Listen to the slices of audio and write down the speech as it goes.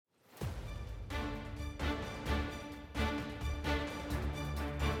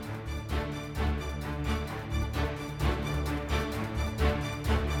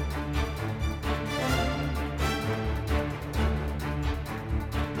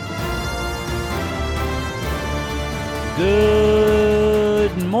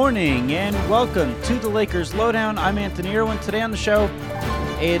Good morning and welcome to the Lakers Lowdown. I'm Anthony Irwin. Today on the show,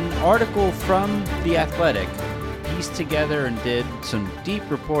 an article from The Athletic pieced together and did some deep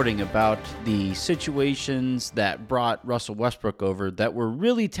reporting about the situations that brought Russell Westbrook over that were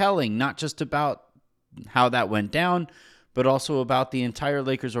really telling, not just about how that went down, but also about the entire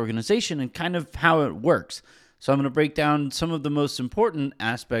Lakers organization and kind of how it works. So I'm going to break down some of the most important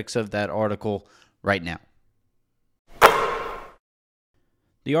aspects of that article right now.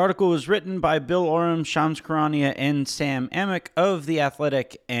 The article was written by Bill Oram, Charania, and Sam Amick of The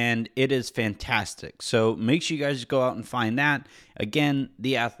Athletic, and it is fantastic. So make sure you guys go out and find that. Again,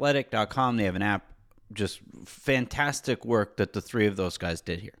 theathletic.com. They have an app. Just fantastic work that the three of those guys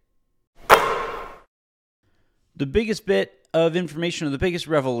did here. The biggest bit of information, or the biggest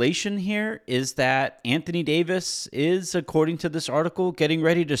revelation here, is that Anthony Davis is, according to this article, getting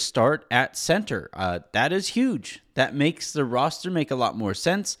ready to start at center. That is huge. That makes the roster make a lot more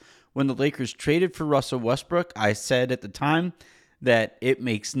sense. When the Lakers traded for Russell Westbrook, I said at the time that it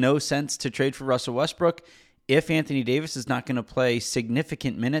makes no sense to trade for Russell Westbrook if Anthony Davis is not going to play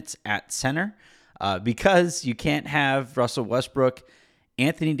significant minutes at center, because you can't have Russell Westbrook,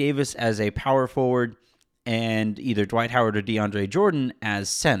 Anthony Davis as a power forward, and either Dwight Howard or DeAndre Jordan as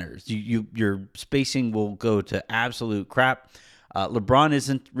centers. Your spacing will go to absolute crap. LeBron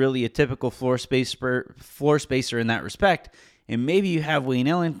isn't really a typical floor spacer in that respect, and maybe you have Wayne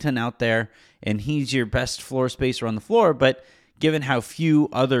Ellington out there, and he's your best floor spacer on the floor, but given how few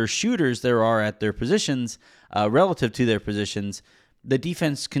other shooters there are at their positions, relative to their positions, the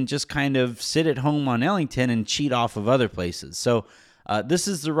defense can just kind of sit at home on Ellington and cheat off of other places. So this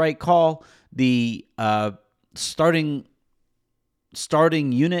is the right call. The starting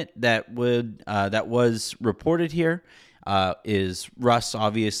unit that was reported here is Russ,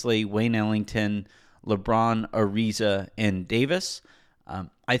 obviously, Wayne Ellington, LeBron, Ariza, and Davis.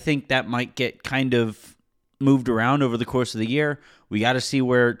 I think that might get kind of moved around over the course of the year. We got to see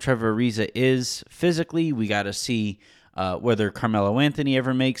where Trevor Ariza is physically. We got to see whether Carmelo Anthony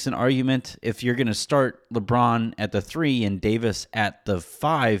ever makes an argument. If you're going to start LeBron at the 3 and Davis at the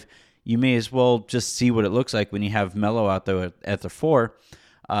 5, you may as well just see what it looks like when you have Melo out there at the 4.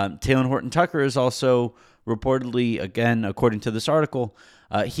 Talen Horton-Tucker is also reportedly, again, according to this article,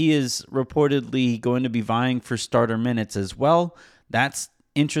 he is reportedly going to be vying for starter minutes as well. That's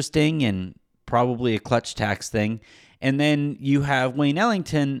interesting and probably a clutch tax thing. And then you have Wayne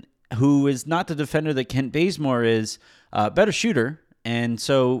Ellington, who is not the defender that Kent Bazemore is, better shooter. And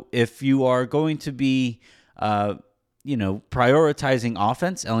so if you are going to be prioritizing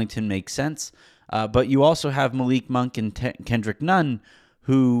offense, Ellington makes sense. But you also have Malik Monk and Kendrick Nunn,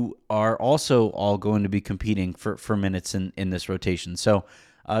 who are also all going to be competing for minutes in this rotation. So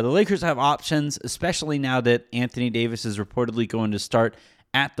the Lakers have options, especially now that Anthony Davis is reportedly going to start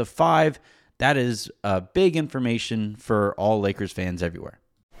at the 5. That is big information for all Lakers fans everywhere.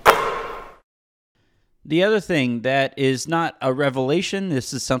 The other thing that is not a revelation,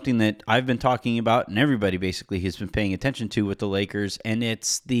 this is something that I've been talking about and everybody basically has been paying attention to with the Lakers, and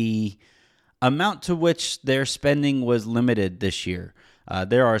it's the amount to which their spending was limited this year.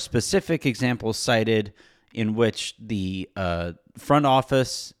 There are specific examples cited in which the front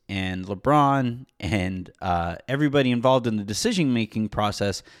office and LeBron and everybody involved in the decision-making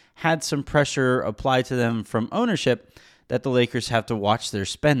process had some pressure applied to them from ownership that the Lakers have to watch their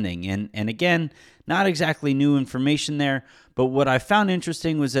spending. And again, not exactly new information there, but what I found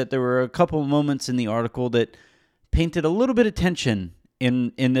interesting was that there were a couple of moments in the article that painted a little bit of tension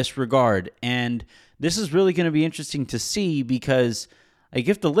in this regard. And this is really going to be interesting to see because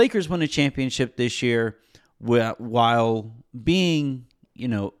if the Lakers win a championship this year while being,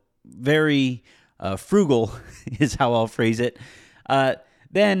 very frugal is how I'll phrase it,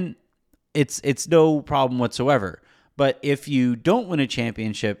 then it's no problem whatsoever. But if you don't win a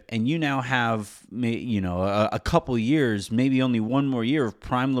championship and you now have, a couple years, maybe only one more year of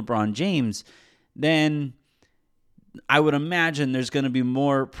prime LeBron James, then I would imagine there's going to be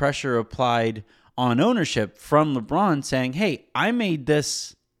more pressure applied on ownership from LeBron saying, hey, I made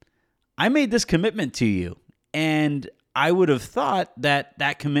this commitment to you. And I would have thought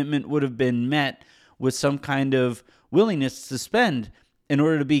that commitment would have been met with some kind of willingness to spend in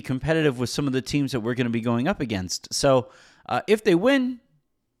order to be competitive with some of the teams that we're going to be going up against. So if they win,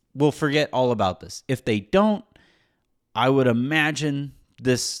 we'll forget all about this. If they don't, I would imagine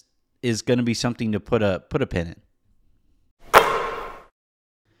this is going to be something to put a pin in.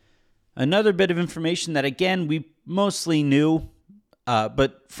 Another bit of information that, again, we mostly knew,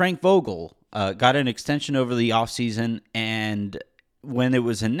 but Frank Vogel got an extension over the offseason, and when it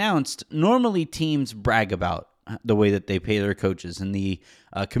was announced, normally teams brag about the way that they pay their coaches and the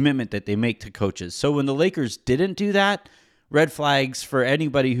commitment that they make to coaches. So when the Lakers didn't do that, red flags for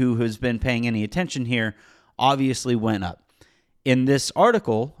anybody who has been paying any attention here obviously went up. In this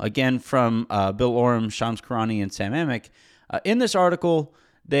article, again from Bill Oram, Shams Charania, and Sam Amick, in this article,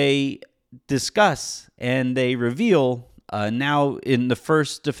 they discuss and they reveal now in the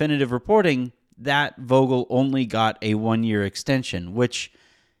first definitive reporting that Vogel only got a 1-year extension, which,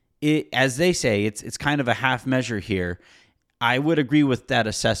 as they say, it's kind of a half measure here. I would agree with that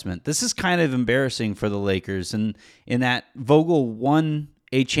assessment. This is kind of embarrassing for the Lakers, and in that Vogel won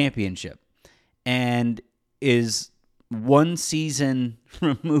a championship and is one season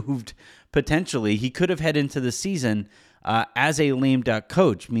removed potentially. He could have head into the season as a lame duck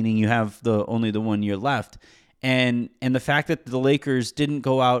coach, meaning you have only the 1 year left, and the fact that the Lakers didn't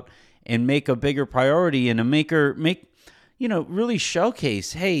go out and make a bigger priority and really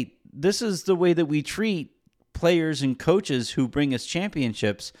showcase, hey, this is the way that we treat players and coaches who bring us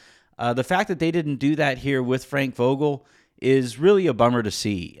championships. The fact that they didn't do that here with Frank Vogel is really a bummer to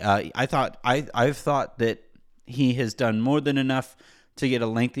see. I've thought that he has done more than enough to get a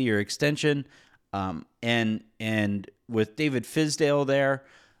lengthier extension, and with David Fizdale there,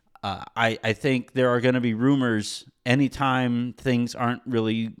 I think there are going to be rumors anytime things aren't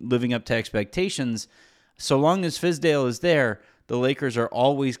really living up to expectations. So long as Fizdale is there, the Lakers are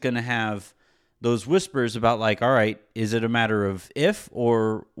always going to have those whispers about, like, all right, is it a matter of if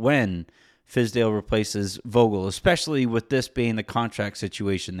or when Fizdale replaces Vogel, especially with this being the contract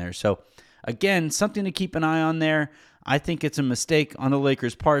situation there. So again, something to keep an eye on there. I think it's a mistake on the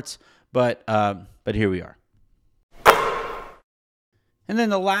Lakers' parts, but here we are. And then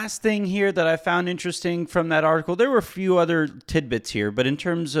the last thing here that I found interesting from that article, there were a few other tidbits here, but in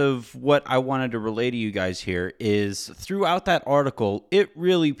terms of what I wanted to relay to you guys here is throughout that article, it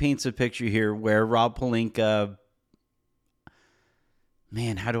really paints a picture here where Rob Pelinka,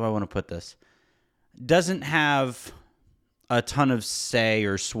 man, how do I want to put this? Doesn't have a ton of say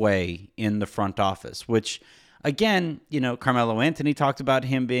or sway in the front office, which, again, Carmelo Anthony talked about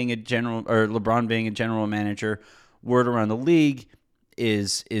him being LeBron being a general manager. Word around the league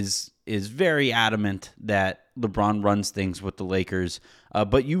is very adamant that LeBron runs things with the Lakers,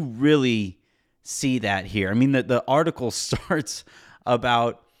 but you really see that here. I mean, the article starts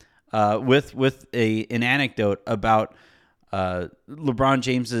about with an anecdote about LeBron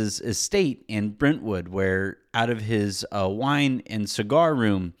James's estate in Brentwood, where out of his wine and cigar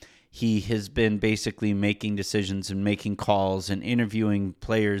room, he has been basically making decisions and making calls and interviewing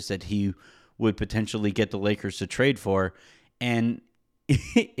players that he would potentially get the Lakers to trade for. And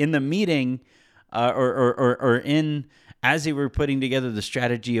in the meeting, as they were putting together the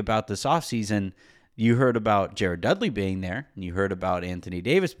strategy about this offseason, you heard about Jared Dudley being there, and you heard about Anthony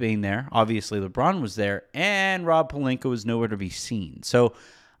Davis being there. Obviously, LeBron was there, and Rob Pelinka was nowhere to be seen. So,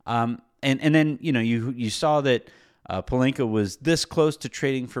 and then you saw that Pelinka was this close to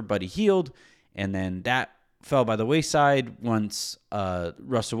trading for Buddy Hield, and then that fell by the wayside once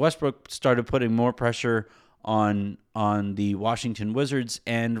Russell Westbrook started putting more pressure on the Washington Wizards,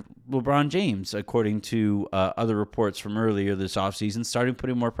 and LeBron James, according to other reports from earlier this offseason, started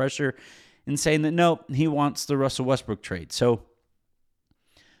putting more pressure and saying that no, he wants the Russell Westbrook trade. So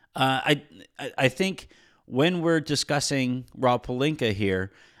I think when we're discussing Rob Pelinka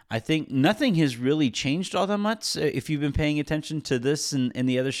here, I think nothing has really changed all that much. If you've been paying attention to this and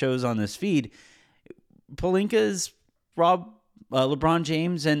the other shows on this feed, Pelinka is LeBron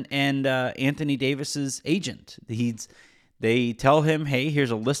James and Anthony Davis's agent. They tell him, hey,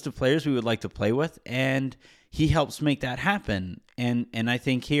 here's a list of players we would like to play with, and he helps make that happen. And I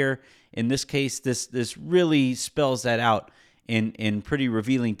think here, in this case, this really spells that out in pretty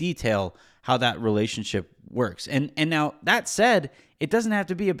revealing detail how that relationship works. And now, that said, it doesn't have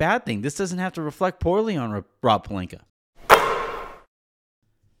to be a bad thing. This doesn't have to reflect poorly on Rob Pelinka.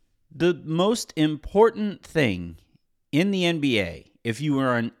 The most important thing in the NBA, if you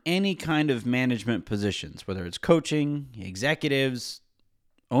are in any kind of management positions, whether it's coaching, executives,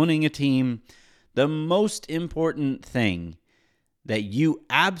 owning a team, the most important thing that you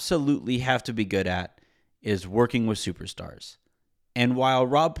absolutely have to be good at is working with superstars. And while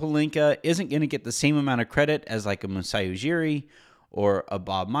Rob Pelinka isn't going to get the same amount of credit as like a Masai Ujiri or a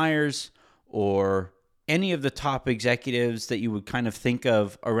Bob Myers or any of the top executives that you would kind of think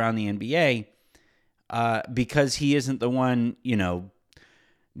of around the NBA, because he isn't the one,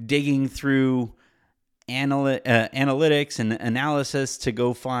 digging through analytics and analysis to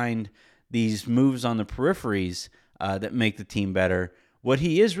go find these moves on the peripheries that make the team better. What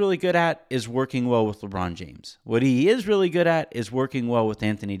he is really good at is working well with LeBron James. What he is really good at is working well with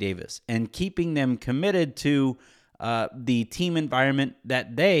Anthony Davis and keeping them committed to the team environment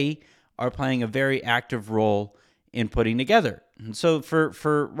that they are playing a very active role in putting together. And so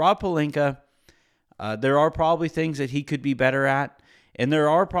for Rob Pelinka, there are probably things that he could be better at, and there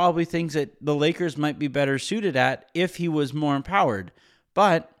are probably things that the Lakers might be better suited at if he was more empowered.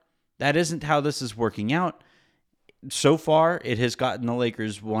 But that isn't how this is working out. So far, it has gotten the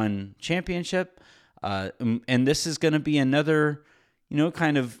Lakers one championship, and this is going to be another,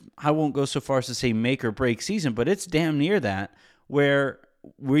 kind of, I won't go so far as to say make or break season, but it's damn near that, where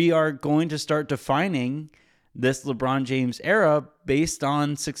we are going to start defining this LeBron James era based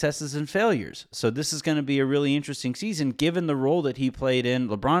on successes and failures. So this is going to be a really interesting season, given the role that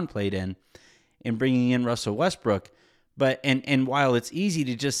LeBron played in bringing in Russell Westbrook. But and while it's easy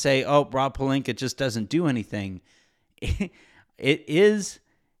to just say, oh, Rob Pelinka just doesn't do anything, it is,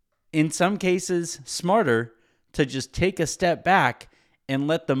 in some cases, smarter to just take a step back and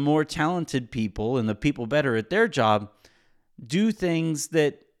let the more talented people and the people better at their job do things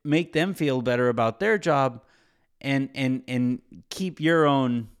that make them feel better about their job and keep your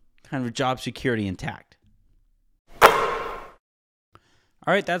own kind of job security intact. All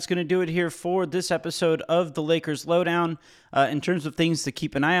right, that's going to do it here for this episode of the Lakers Lowdown. In terms of things to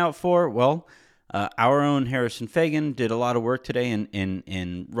keep an eye out for, well, our own Harrison Fagan did a lot of work today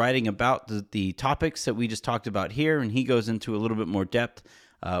in writing about the topics that we just talked about here, and he goes into a little bit more depth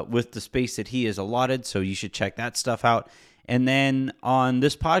with the space that he is allotted, so you should check that stuff out. And then on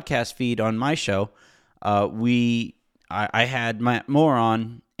this podcast feed on my show, I had Matt Moore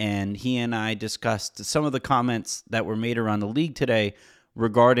on, and he and I discussed some of the comments that were made around the league today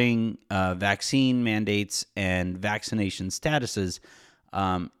regarding vaccine mandates and vaccination statuses.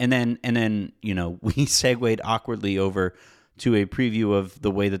 And then we segued awkwardly over to a preview of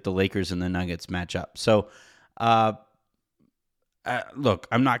the way that the Lakers and the Nuggets match up. So, look,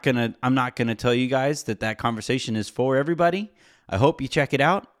 I'm not gonna tell you guys that conversation is for everybody. I hope you check it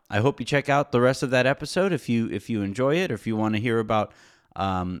out. I hope you check out the rest of that episode if you enjoy it, or if you want to hear about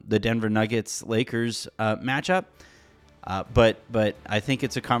the Denver Nuggets Lakers matchup. But I think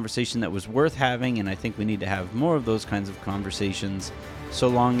it's a conversation that was worth having, and I think we need to have more of those kinds of conversations, so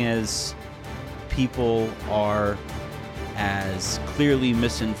long as people are as clearly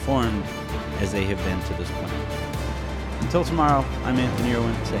misinformed as they have been to this point. Until tomorrow, I'm Anthony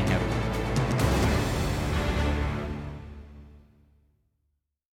Irwin saying have a good day.